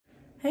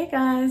Hey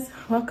guys,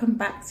 welcome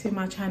back to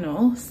my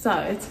channel.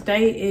 So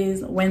today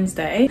is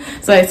Wednesday.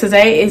 So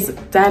today is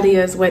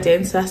Dahlia's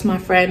wedding. So that's my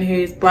friend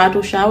whose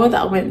bridal shower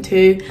that I went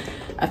to,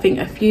 I think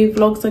a few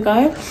vlogs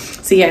ago.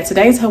 So yeah,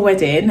 today's her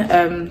wedding.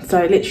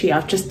 So literally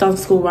I've just done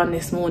school run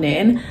this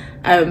morning.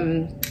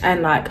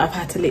 And like I've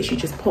had to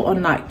literally just put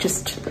on like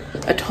just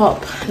a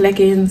top,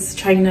 leggings,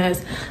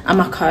 trainers and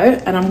my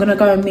coat, and I'm gonna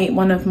go and meet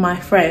one of my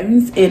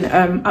friends in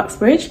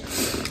Uxbridge,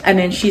 and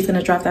then she's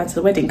gonna drive down to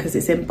the wedding because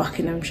it's in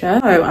Buckinghamshire.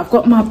 So I've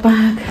got my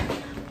bag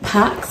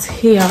packed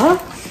here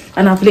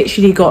and I've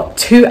literally got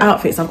two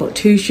outfits. I've got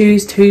two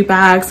shoes, two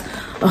bags,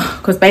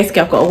 because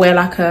basically I've got to wear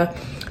like a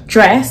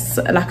dress,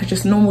 like a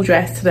just normal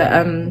dress to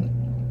the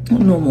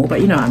not normal,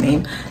 but you know what I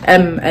mean,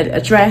 a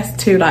dress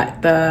to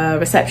like the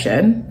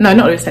reception, no,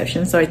 not the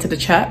reception, sorry, to the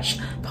church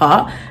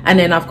part, and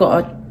then I've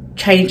got to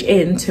change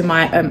into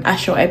my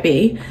Asho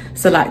Ebi,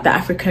 so like the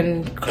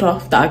African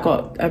cloth that I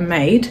got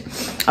made.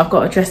 I've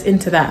got to dress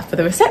into that for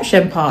the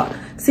reception part.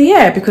 So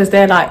yeah, because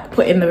they're like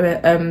putting the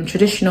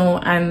traditional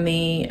and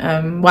the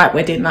white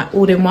wedding like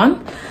all in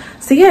one.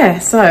 So yeah,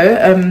 so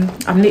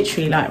I'm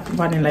literally like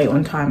running late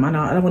on time. I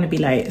know I don't want to be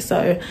late,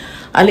 so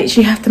I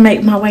literally have to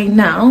make my way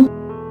now.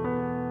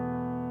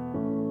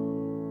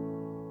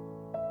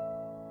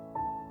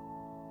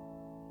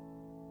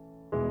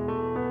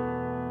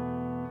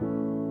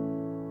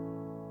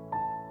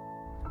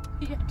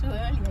 You're too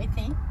early, I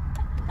think.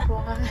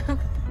 Wow.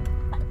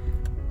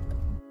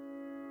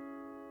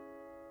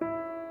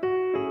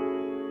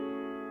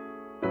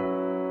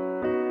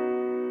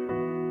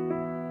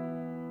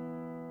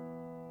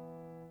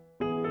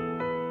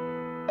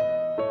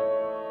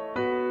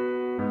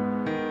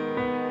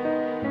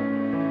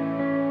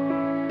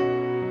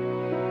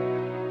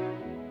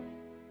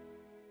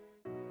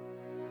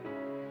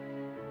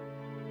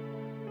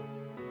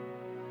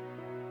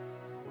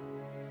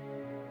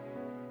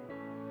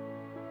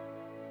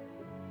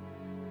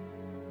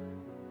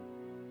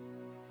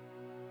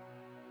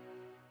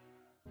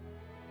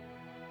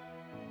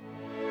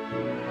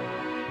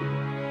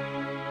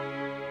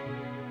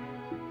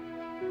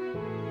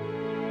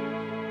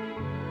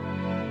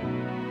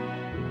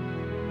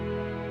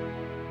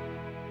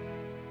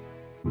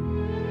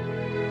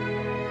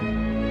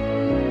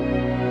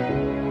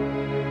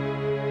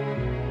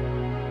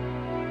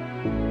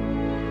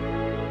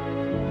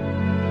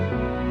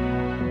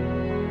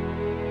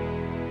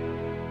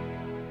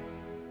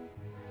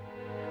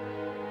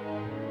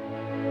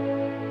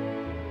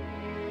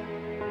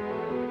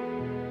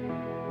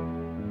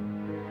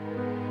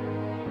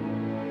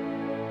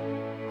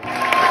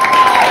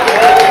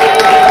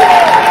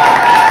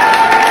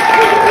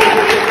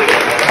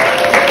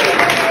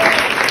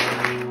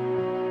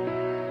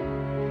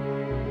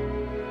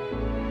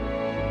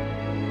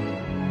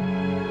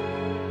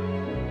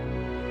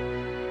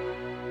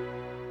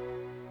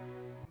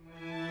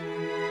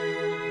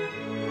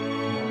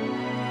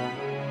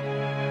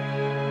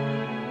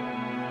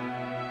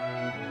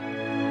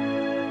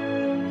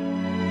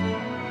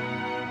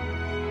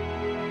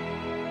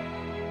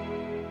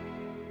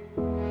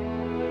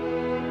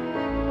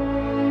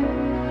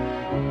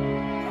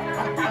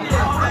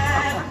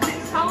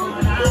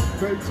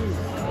 Is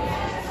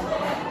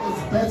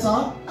better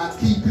at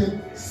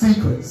keeping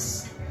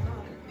secrets.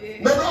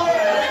 Is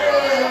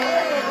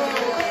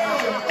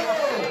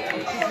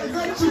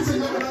that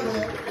cheating?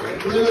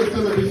 Lily's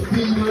gonna be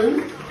feeding.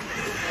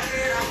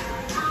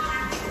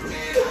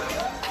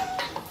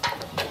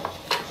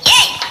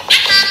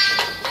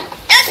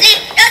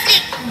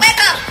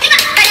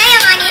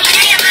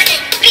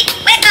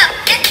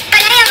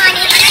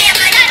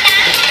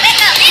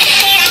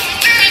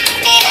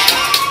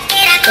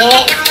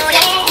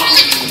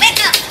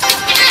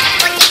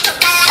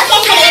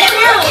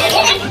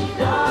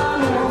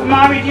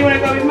 Mari, do you want to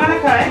go with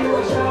Malachi?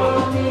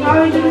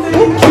 Mari, do you want to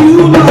Thank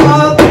you,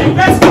 love.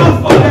 Let's go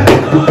for it.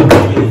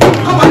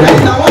 Come on,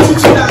 guys, I want you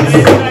to dance.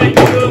 Thank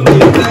you.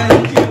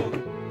 Thank you.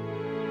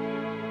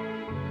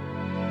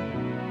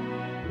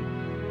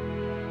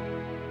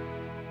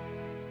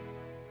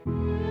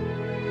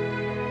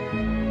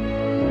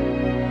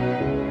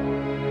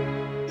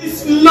 This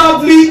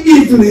lovely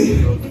evening,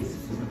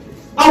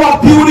 our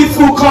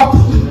beautiful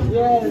couple,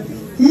 yes.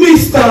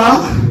 Mr.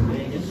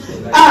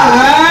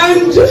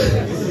 and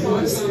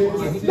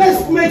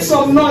let's make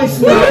some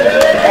noise now.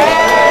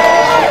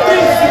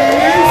 This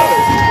is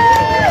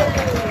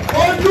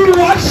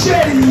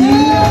Oluwaseyi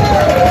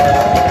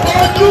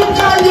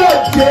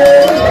Odunkayoke.